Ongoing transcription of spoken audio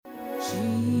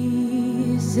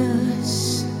Jesus,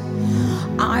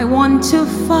 I want to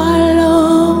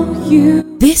follow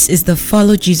you. This is the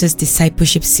Follow Jesus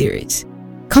Discipleship Series.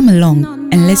 Come along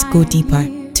and let's go deeper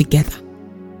together.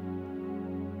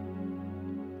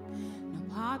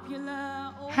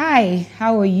 Hi,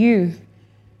 how are you?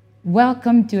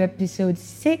 Welcome to episode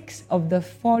 6 of the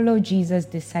Follow Jesus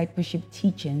Discipleship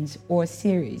Teachings or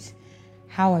series.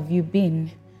 How have you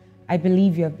been? I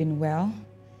believe you have been well.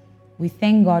 We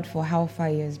thank God for how far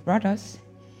He has brought us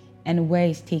and where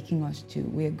He's taking us to.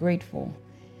 We are grateful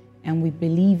and we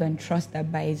believe and trust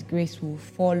that by His grace we'll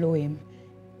follow Him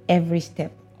every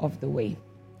step of the way.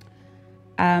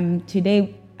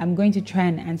 Today I'm going to try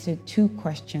and answer 2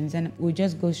 questions and we'll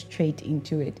just go straight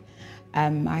into it.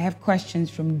 I have questions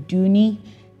from Dooney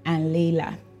and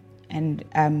Layla. And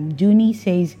Dooney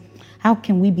says, how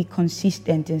can we be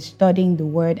consistent in studying the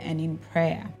Word and in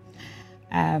prayer?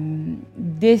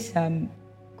 This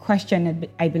question,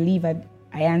 I believe I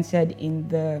answered in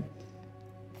the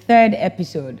 3rd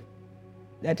episode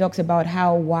that talks about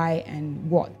how, why, and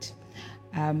what.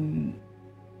 It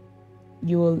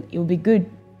will be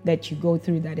good that you go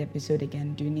through that episode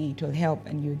again, Dooney. It will help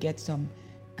and you'll get some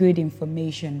good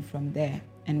information from there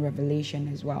and revelation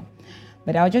as well.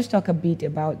 But I'll just talk a bit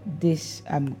about this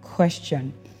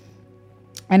question.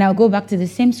 And I'll go back to the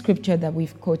same scripture that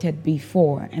we've quoted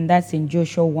before, and that's in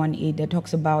Joshua 1:8 that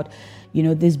talks about,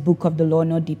 this book of the law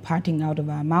not departing out of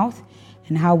our mouth,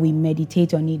 and how we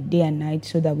meditate on it day and night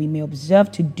so that we may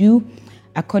observe to do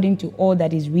according to all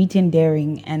that is written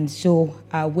therein, and so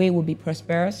our way will be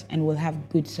prosperous and we'll have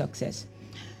good success.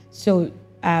 So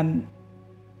to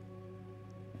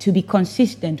be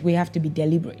consistent, we have to be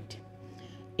deliberate.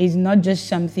 It's not just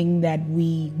something that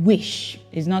we wish.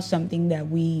 It's not something that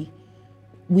we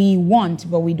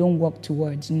want, but we don't work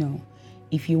towards. No.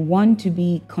 If you want to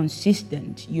be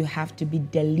consistent, you have to be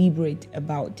deliberate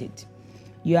about it.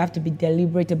 You have to be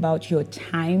deliberate about your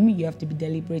time. You have to be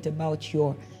deliberate about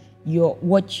your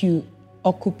what you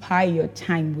occupy your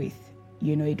time with.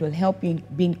 It will help you in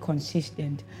being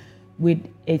consistent with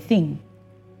a thing.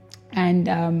 And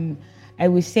I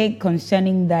would say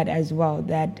concerning that as well,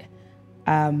 that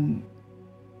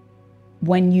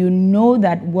when you know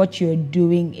that what you're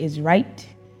doing is right,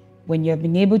 when you have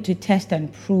been able to test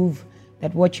and prove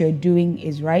that what you're doing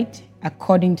is right,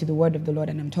 according to the word of the Lord,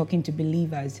 and I'm talking to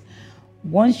believers,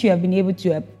 once you have been able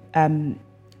to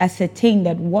ascertain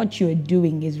that what you're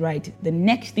doing is right, the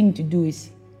next thing to do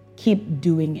is keep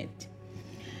doing it.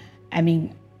 I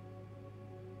mean,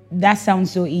 that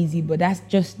sounds so easy, but that's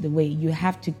just the way. You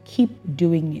have to keep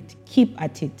doing it, keep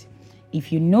at it.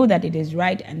 If you know that it is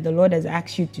right and the Lord has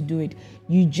asked you to do it,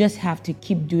 you just have to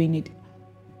keep doing it.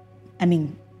 I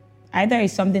mean, either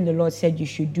it's something the Lord said you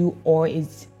should do, or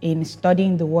it's in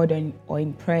studying the Word or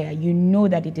in prayer. You know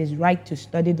that it is right to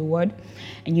study the Word,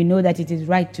 and you know that it is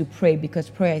right to pray, because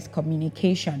prayer is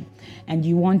communication, and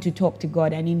you want to talk to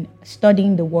God. And in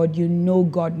studying the Word, you know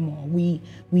God more. We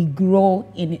grow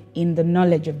in the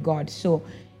knowledge of God. So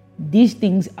these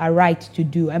things are right to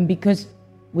do, and because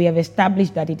we have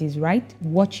established that it is right,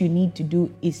 what you need to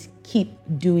do is keep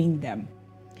doing them.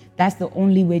 That's the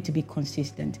only way to be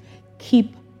consistent.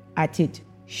 Keep at it.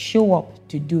 Show up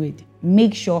to do it.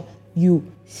 Make sure you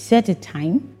set a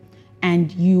time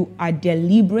and you are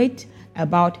deliberate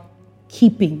about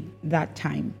keeping that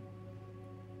time.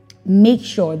 Make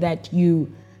sure that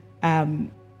you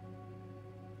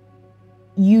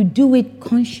do it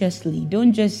consciously.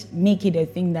 Don't just make it a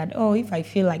thing that, if I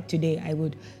feel like today I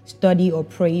would study or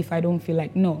pray. If I don't feel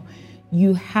like, no.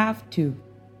 You have to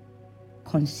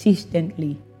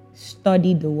consistently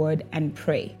study the Word and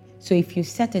pray. So if you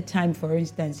set a time, for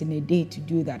instance, in a day to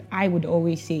do that, I would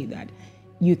always say that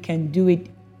you can do it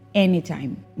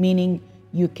anytime, meaning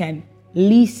you can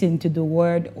listen to the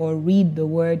Word or read the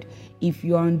Word. If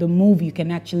you're on the move, you can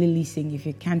actually listen. If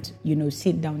you can't,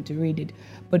 sit down to read it.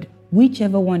 But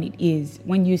whichever one it is,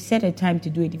 when you set a time to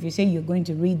do it, if you say you're going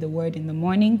to read the Word in the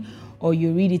morning or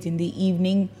you read it in the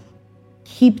evening,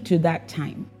 keep to that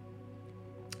time.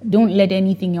 Don't let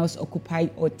anything else occupy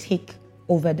or take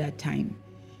over that time.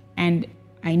 And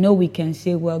I know we can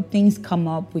say, well, things come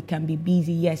up, we can be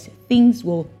busy. Yes, things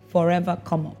will forever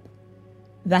come up.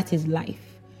 That is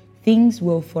life. Things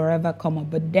will forever come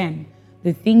up. But then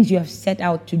the things you have set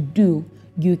out to do,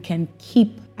 you can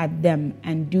keep at them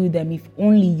and do them if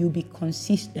only you be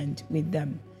consistent with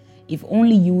them. If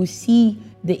only you will see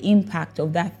the impact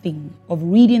of that thing, of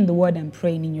reading the Word and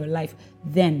praying in your life,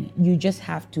 then you just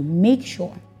have to make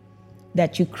sure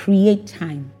that you create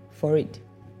time for it.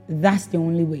 That's the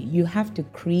only way. You have to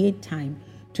create time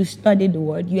to study the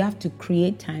Word. You have to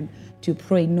create time to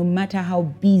pray, no matter how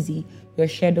busy your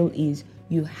schedule is,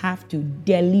 you have to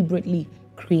deliberately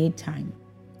create time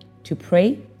to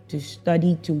pray, to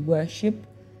study, to worship,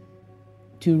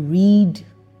 to read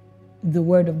the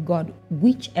Word of God,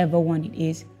 whichever one it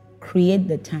is. Create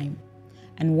the time.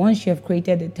 And once you have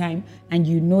created the time and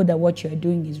you know that what you're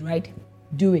doing is right,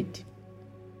 do it.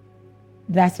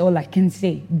 That's all I can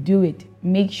say. Do it.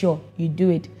 Make sure you do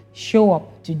it. Show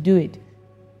up to do it.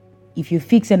 If you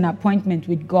fix an appointment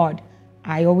with God,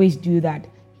 I always do that.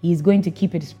 He's going to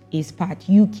keep his part.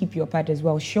 You keep your part as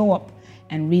well. Show up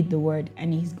and read the Word,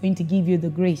 and He's going to give you the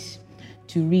grace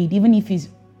to read. Even if it's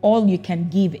all you can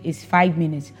give is 5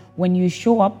 minutes. When you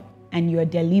show up and you're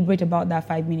deliberate about that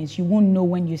 5 minutes, you won't know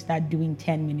when you start doing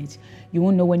 10 minutes. You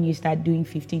won't know when you start doing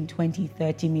 15, 20,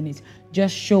 30 minutes.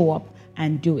 Just show up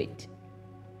and do it.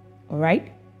 All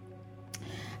right?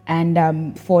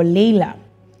 And for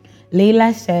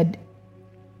Layla said,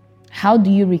 how do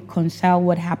you reconcile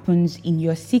what happens in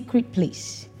your secret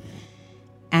place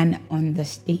and on the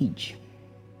stage?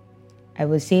 I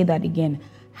will say that again.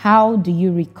 How do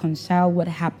you reconcile what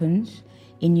happens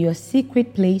in your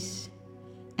secret place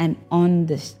and on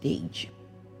the stage?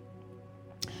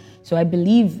 So I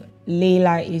believe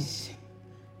Layla is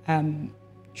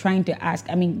trying to ask,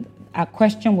 our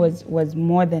question was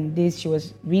more than this. She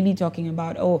was really talking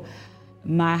about,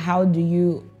 how do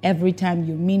you, every time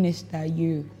you minister,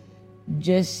 you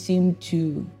just seem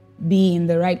to be in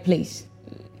the right place,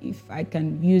 if I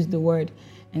can use the word.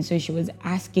 And so she was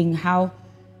asking how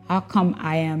come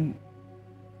I am,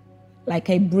 like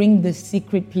I bring the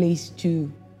secret place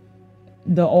to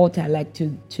the altar, like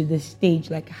to the stage,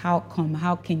 like how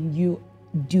can you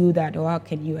do that, or how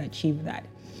can you achieve that?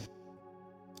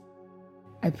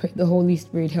 I pray the Holy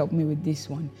Spirit help me with this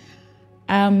one.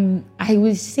 I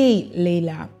will say,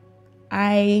 Layla,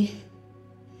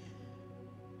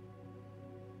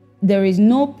 there is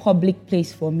no public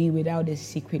place for me without a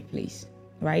secret place,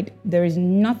 right? There is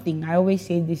nothing. I always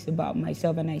say this about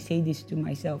myself, and I say this to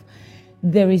myself.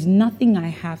 There is nothing I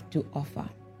have to offer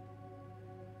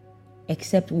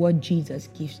except what Jesus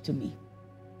gives to me.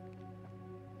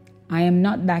 I am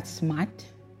not that smart.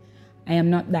 I am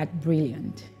not that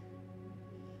brilliant.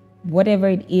 Whatever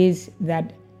it is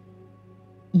that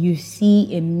you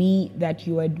see in me that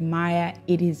you admire,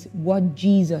 it is what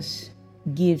Jesus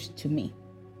gives to me.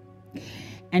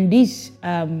 And this,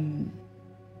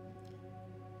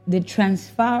 the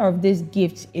transfer of these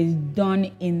gifts is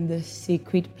done in the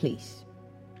secret place,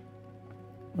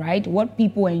 right? What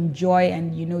people enjoy,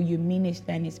 and you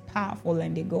minister and it's powerful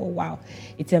and they go, wow,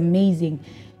 it's amazing.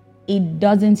 It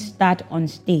doesn't start on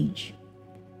stage.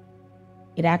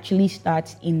 It actually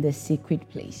starts in the secret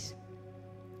place.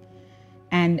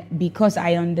 And because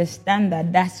I understand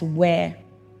that that's where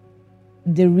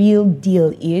the real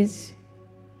deal is,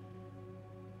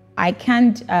 I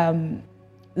can't,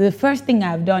 the first thing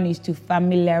I've done is to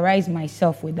familiarize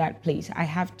myself with that place. I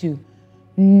have to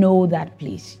know that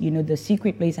place, the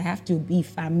secret place. I have to be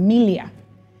familiar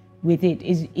with it.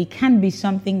 It can't be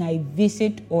something I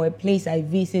visit or a place I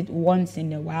visit once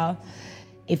in a while.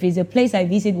 If it's a place I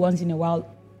visit once in a while,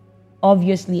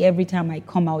 obviously every time I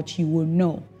come out, you will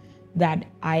know that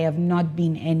I have not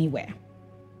been anywhere.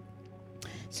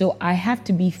 So I have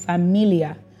to be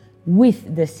familiar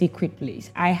with the secret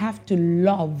place. I have to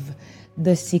love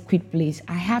the secret place.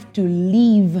 I have to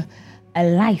live a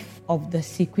life of the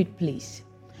secret place.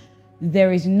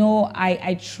 There is no,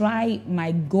 I try,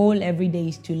 my goal every day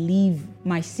is to leave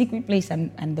my secret place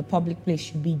and the public place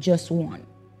should be just one,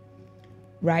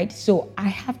 right? So I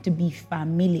have to be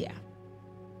familiar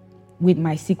with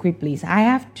my secret place. I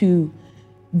have to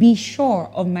be sure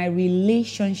of my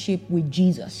relationship with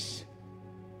Jesus.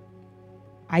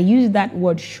 I use that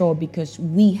word sure because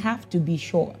we have to be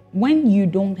sure. When you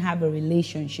don't have a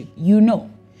relationship, you know.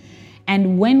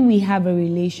 And when we have a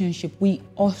relationship, we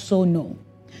also know.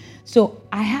 So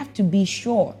I have to be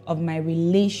sure of my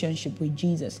relationship with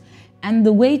Jesus. And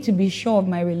the way to be sure of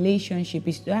my relationship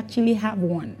is to actually have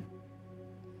one.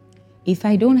 If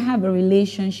I don't have a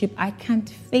relationship, I can't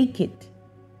fake it.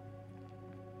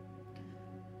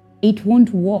 It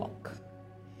won't work.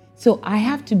 So I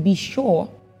have to be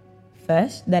sure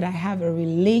first that I have a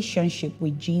relationship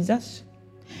with Jesus,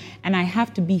 and I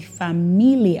have to be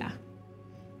familiar,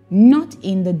 not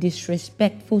in the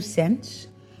disrespectful sense,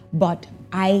 but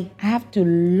I have to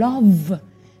love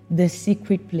the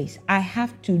secret place. I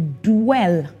have to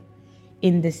dwell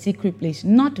in the secret place,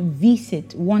 not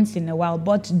visit once in a while,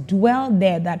 but dwell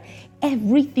there, that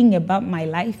everything about my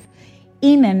life,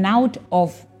 in and out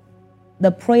of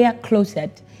the prayer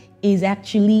closet, is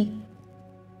actually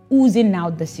oozing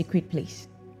out the secret place.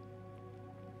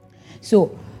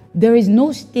 So there is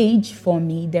no stage for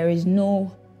me. There is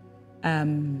no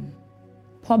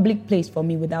public place for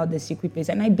me without the secret place.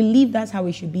 And I believe that's how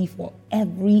it should be for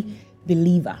every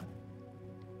believer.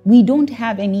 We don't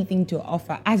have anything to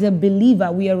offer. As a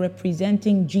believer, we are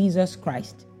representing Jesus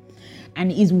Christ.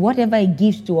 And is whatever he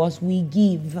gives to us, we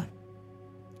give.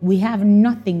 We have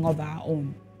nothing of our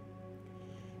own.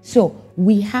 So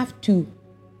we have to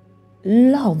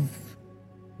love,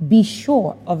 be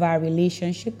sure of our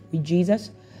relationship with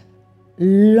Jesus,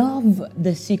 love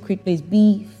the secret place,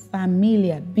 be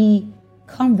familiar, be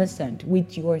conversant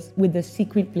with the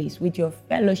secret place, with your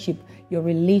fellowship, your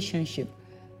relationship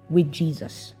with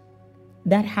Jesus.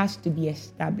 That has to be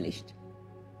established.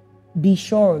 Be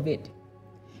sure of it.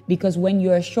 Because when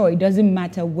you are sure, it doesn't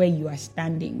matter where you are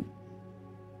standing.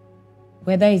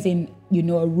 Whether it's in,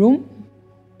 a room,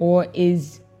 or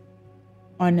is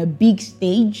on a big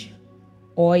stage,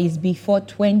 or is before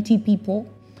 20 people,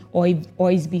 or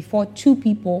is before 2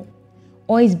 people,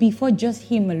 or is before just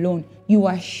him alone, you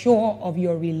are sure of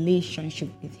your relationship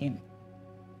with him.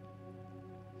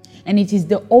 And it is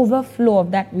the overflow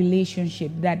of that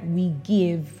relationship that we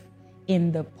give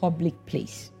in the public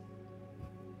place.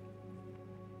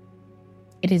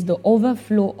 It is the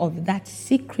overflow of that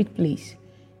secret place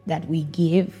that we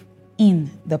give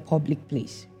in the public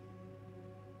place.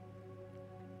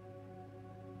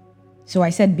 So I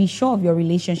said, be sure of your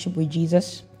relationship with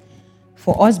Jesus.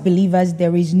 For us believers,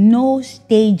 there is no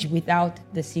stage without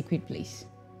the secret place.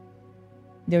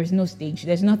 There is no stage.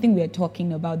 There's nothing we are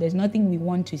talking about. There's nothing we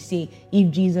want to say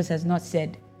if Jesus has not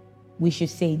said we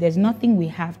should say. There's nothing we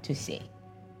have to say.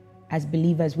 As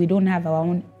believers, we don't have our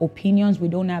own opinions. We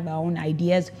don't have our own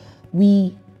ideas.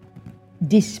 We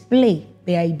display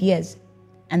the ideas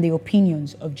and the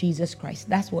opinions of Jesus Christ.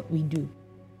 That's what we do.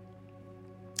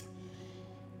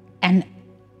 And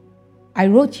I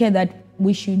wrote here that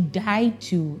we should die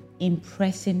to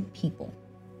impressing people.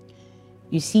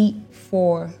 You see,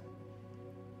 for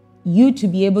you to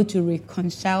be able to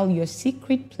reconcile your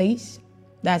secret place,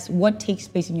 that's what takes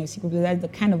place in your secret place. That's the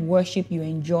kind of worship you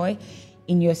enjoy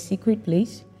in your secret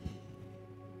place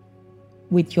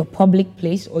with your public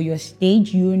place or your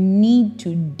stage. You need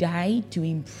to die to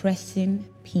impressing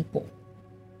people.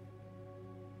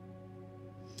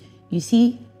 You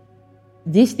see,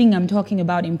 this thing I'm talking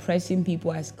about, impressing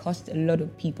people, has cost a lot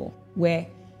of people, where,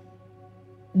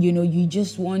 you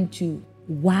just want to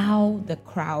wow the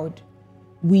crowd.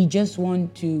 We just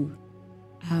want to,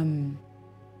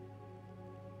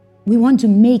 we want to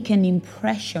make an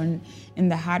impression in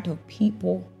the heart of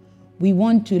people. We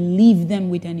want to leave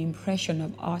them with an impression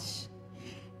of us.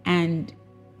 And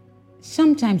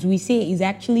sometimes we say it's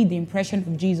actually the impression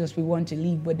of Jesus we want to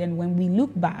leave. But then when we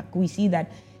look back, we see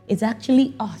that it's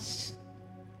actually us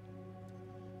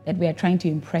that we are trying to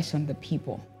impress on the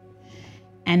people.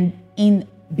 And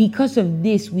because of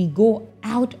this, we go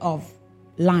out of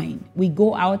line. We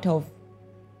go out of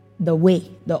the way,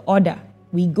 the order.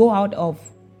 We go out of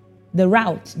the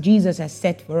route Jesus has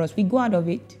set for us. We go out of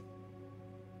it,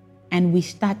 and we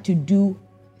start to do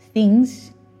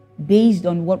things based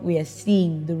on what we are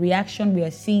seeing, the reaction we are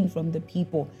seeing from the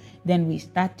people. Then we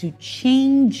start to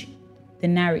change the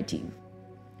narrative.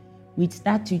 We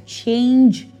start to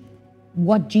change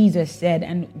what Jesus said,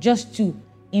 and just to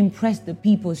impress the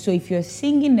people. So if you're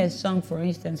singing a song, for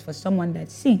instance, for someone that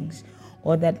sings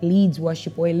or that leads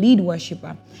worship, or a lead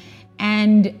worshiper,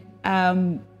 and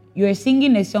you're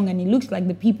singing a song and it looks like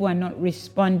the people are not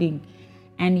responding,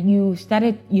 and you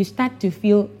start to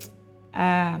feel,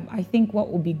 I think what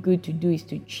would be good to do is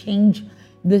to change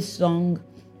the song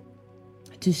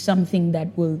to something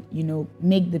that will,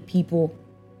 make the people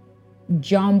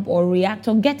jump or react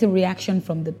or get a reaction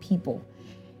from the people.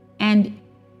 And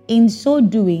in so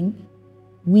doing,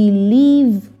 we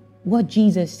leave what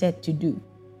Jesus said to do,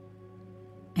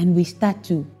 and we start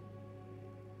to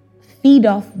feed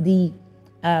off the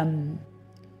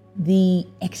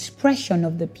expression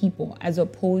of the people, as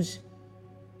opposed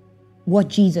what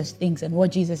Jesus thinks and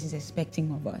what Jesus is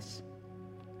expecting of us.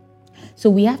 So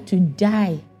we have to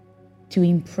die to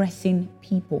impressing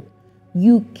people.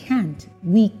 We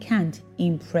can't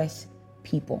impress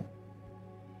people.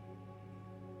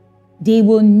 They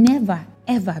will never,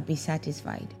 ever be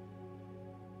satisfied.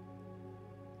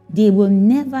 They will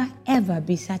never, ever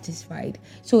be satisfied.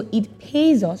 So it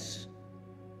pays us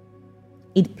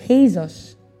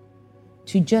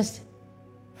to just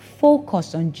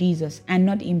focus on Jesus and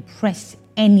not impress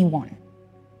anyone.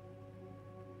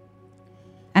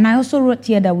 And I also wrote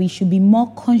here that we should be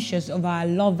more conscious of our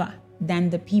lover than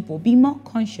the people. Be more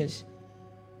conscious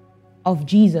of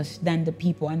Jesus than the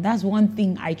people. And that's one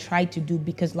thing I try to do,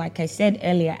 because like I said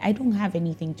earlier, I don't have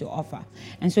anything to offer.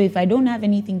 And so if I don't have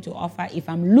anything to offer, if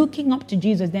I'm looking up to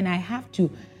Jesus, then I have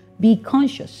to be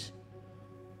conscious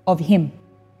of him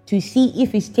to see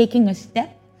if he's taking a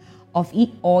step of it,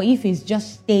 or if he's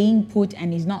just staying put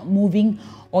and he's not moving,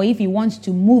 or if he wants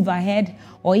to move ahead,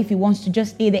 or if he wants to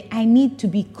just stay there. I need to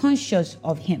be conscious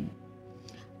of him.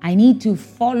 I need to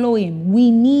follow him. We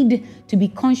need to be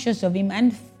conscious of him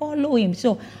and follow him.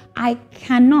 So I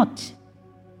cannot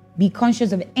be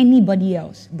conscious of anybody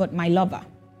else but my lover.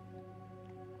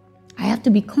 I have to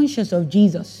be conscious of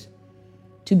Jesus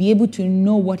to be able to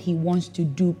know what he wants to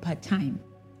do per time.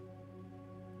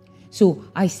 So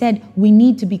I said we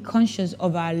need to be conscious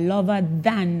of our lover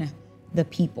than the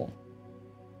people.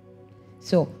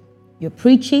 So you're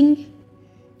preaching,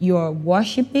 you're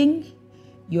worshiping,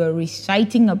 you're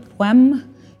reciting a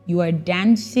poem, you are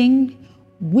dancing,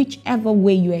 whichever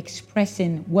way you're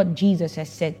expressing what Jesus has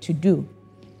said to do.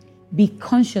 Be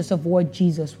conscious of what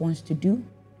Jesus wants to do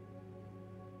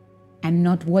and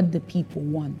not what the people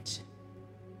want.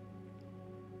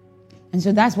 And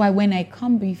so that's why when I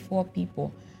come before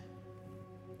people,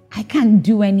 I can't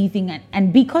do anything.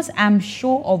 And because I'm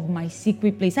sure of my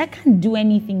secret place, I can't do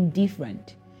anything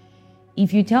different.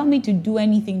 If you tell me to do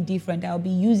anything different, I'll be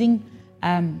using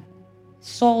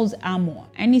Saul's armor,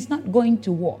 and it's not going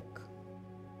to work.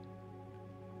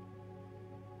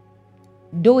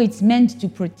 Though it's meant to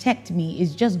protect me,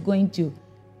 it's just going to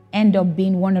end up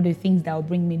being one of the things that will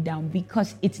bring me down,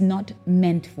 because it's not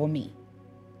meant for me.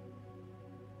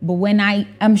 But when I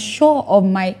am sure of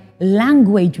my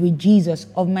language with Jesus,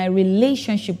 of my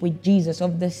relationship with Jesus,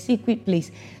 of the secret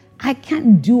place, I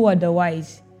can't do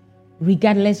otherwise,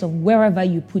 regardless of wherever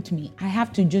you put me. I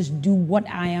have to just do what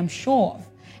I am sure of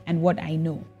and what I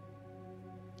know.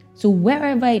 So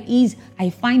wherever it is I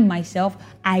find myself,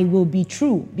 I will be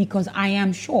true, because I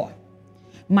am sure.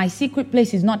 My secret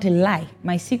place is not a lie.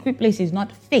 My secret place is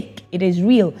not fake. It is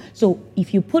real. So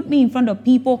if you put me in front of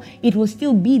people, it will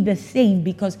still be the same,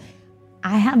 because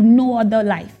I have no other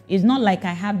life. It's not like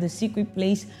I have the secret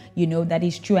place, that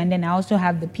is true, and then I also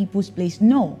have the people's place.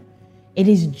 No, it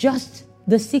is just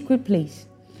the secret place.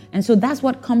 And so that's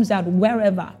what comes out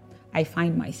wherever I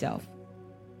find myself.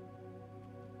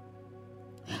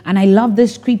 And I love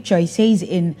this scripture. It says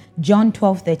in John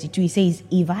 12:32, it says,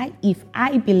 if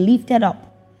I be lifted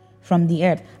up from the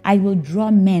earth, I will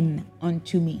draw men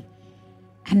unto me.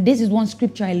 And this is one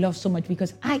scripture I love so much,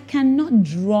 because I cannot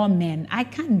draw men. I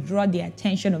can't draw the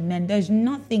attention of men. There's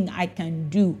nothing I can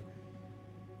do.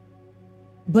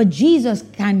 But Jesus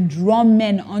can draw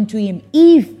men unto him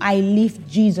if I lift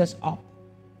Jesus up.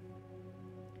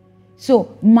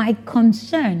 So my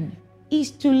concern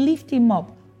is to lift him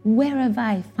up wherever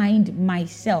I find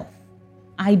myself.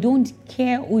 I don't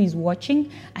care who is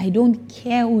watching. I don't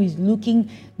care who is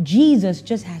looking. Jesus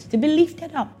just has to be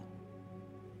lifted up.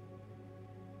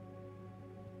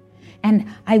 And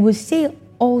I will say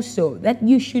also that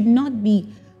you should not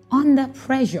be under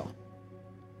pressure.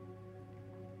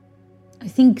 I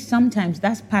think sometimes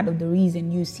that's part of the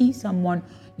reason you see someone,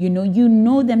 you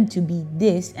know them to be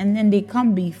this, and then they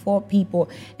come before people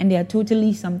and they are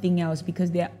totally something else,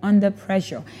 because they are under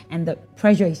pressure, and the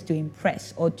pressure is to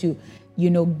impress, or to,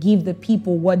 give the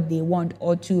people what they want,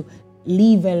 or to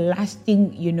leave a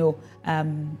lasting,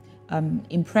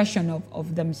 impression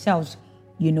of themselves,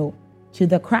 to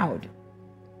the crowd.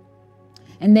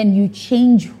 And then you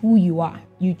change who you are.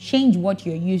 You change what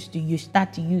you're used to. You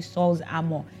start to use Saul's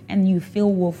armor, and you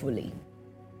fail woefully.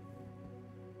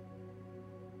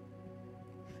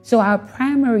 So our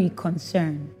primary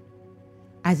concern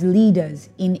as leaders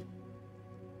in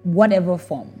whatever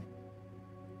form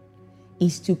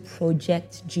is to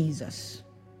project Jesus,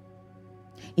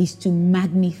 is to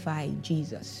magnify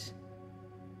Jesus.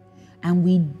 And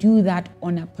we do that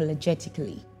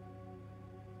unapologetically.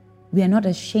 We are not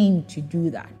ashamed to do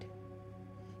that.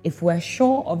 If we're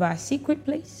sure of our secret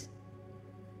place,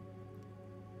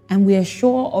 and we are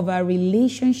sure of our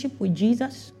relationship with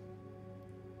Jesus,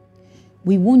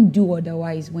 we won't do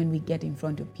otherwise when we get in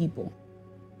front of people.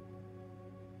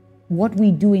 What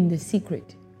we do in the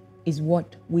secret is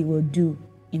what we will do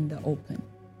in the open.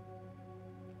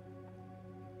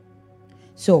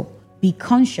 So be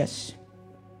conscious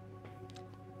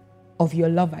of your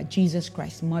lover, Jesus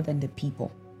Christ, more than the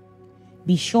people.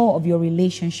 Be sure of your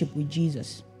relationship with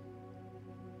Jesus.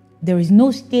 There is no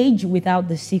stage without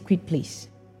the secret place.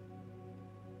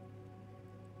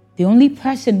 The only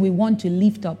person we want to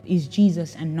lift up is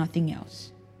Jesus and nothing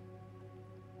else.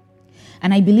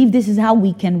 And I believe this is how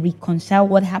we can reconcile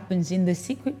what happens in the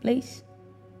secret place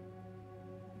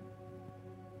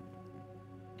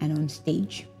and on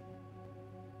stage.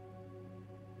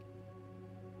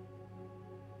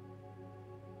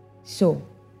 So,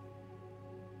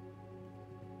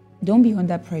 don't be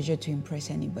under pressure to impress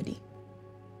anybody.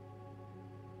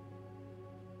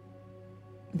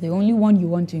 The only one you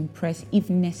want to impress, if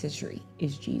necessary,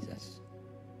 is Jesus.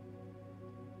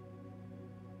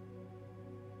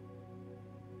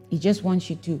 He just wants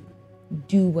you to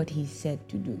do what he said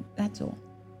to do. That's all.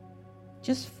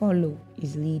 Just follow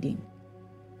his leading.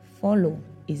 Follow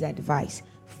his advice.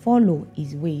 Follow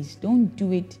his ways. Don't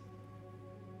do it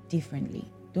differently.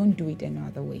 Don't do it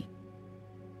another way.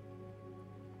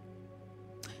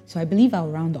 So I believe I'll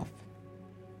round off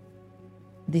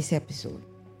this episode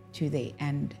today,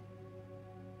 and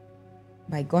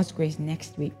by God's grace,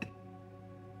 next week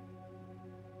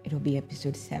it'll be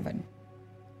episode 7.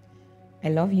 I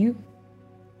love you,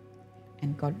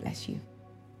 and God bless you.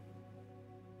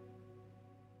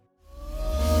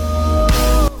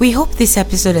 We hope this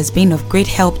episode has been of great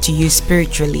help to you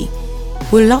spiritually.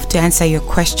 We'd love to answer your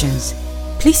questions.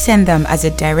 Please send them as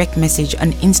a direct message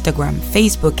on Instagram,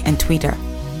 Facebook, and Twitter.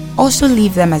 Also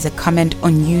leave them as a comment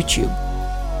on YouTube.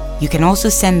 You can also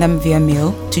send them via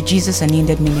mail to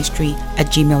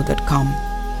jesusunhinderedministry@gmail.com.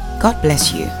 God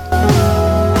bless you.